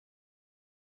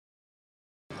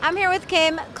I'm here with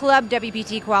Kim, Club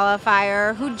WPT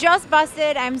Qualifier, who just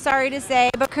busted, I'm sorry to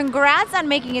say, but congrats on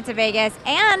making it to Vegas,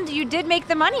 and you did make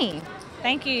the money.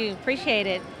 Thank you, appreciate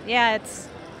it. Yeah, it's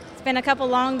been a couple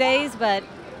long days, but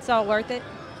it's all worth it.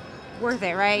 Worth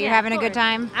it, right? Yeah, You're having a good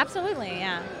time? Absolutely,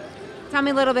 yeah. Tell me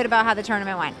a little bit about how the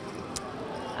tournament went.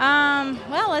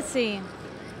 Well, let's see.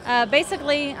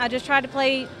 Basically, I just tried to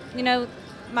play,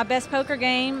 my best poker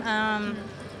game,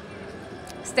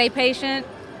 stay patient,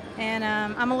 and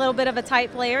I'm a little bit of a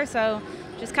tight player, so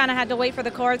just kind of had to wait for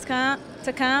the cards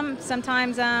to come.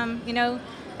 Sometimes,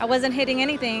 I wasn't hitting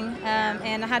anything,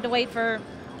 and I had to wait for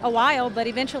a while, but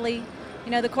eventually,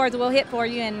 the cards will hit for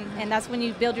you, and that's when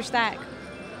you build your stack.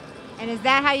 And is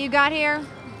that how you got here?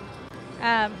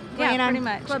 Yeah, pretty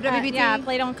much. Club WPT? Yeah, I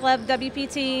played on Club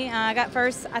WPT. I got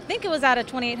first, I think it was out of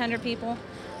 2,800 people,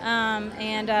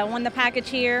 and won the package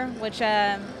here, which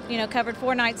covered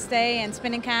 4 nights stay and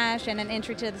spending cash and an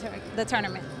entry to the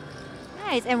tournament.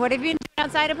 Nice. And what have you done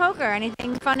outside of poker?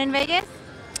 Anything fun in Vegas?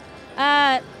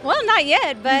 Well, not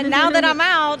yet, but now that I'm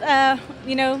out,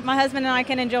 my husband and I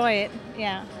can enjoy it.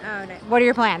 Yeah. Oh, nice. What are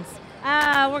your plans?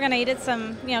 We're gonna eat at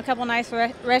some, a couple nice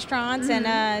restaurants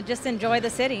and just enjoy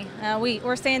the city.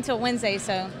 We're staying till Wednesday,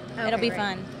 so it'll be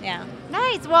fun. Yeah.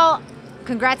 Nice. Well,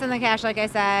 congrats on the cash, like I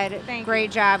said. Thank you. Great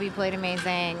job. You played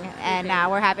amazing, and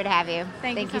we're happy to have you.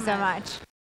 Thank you so much.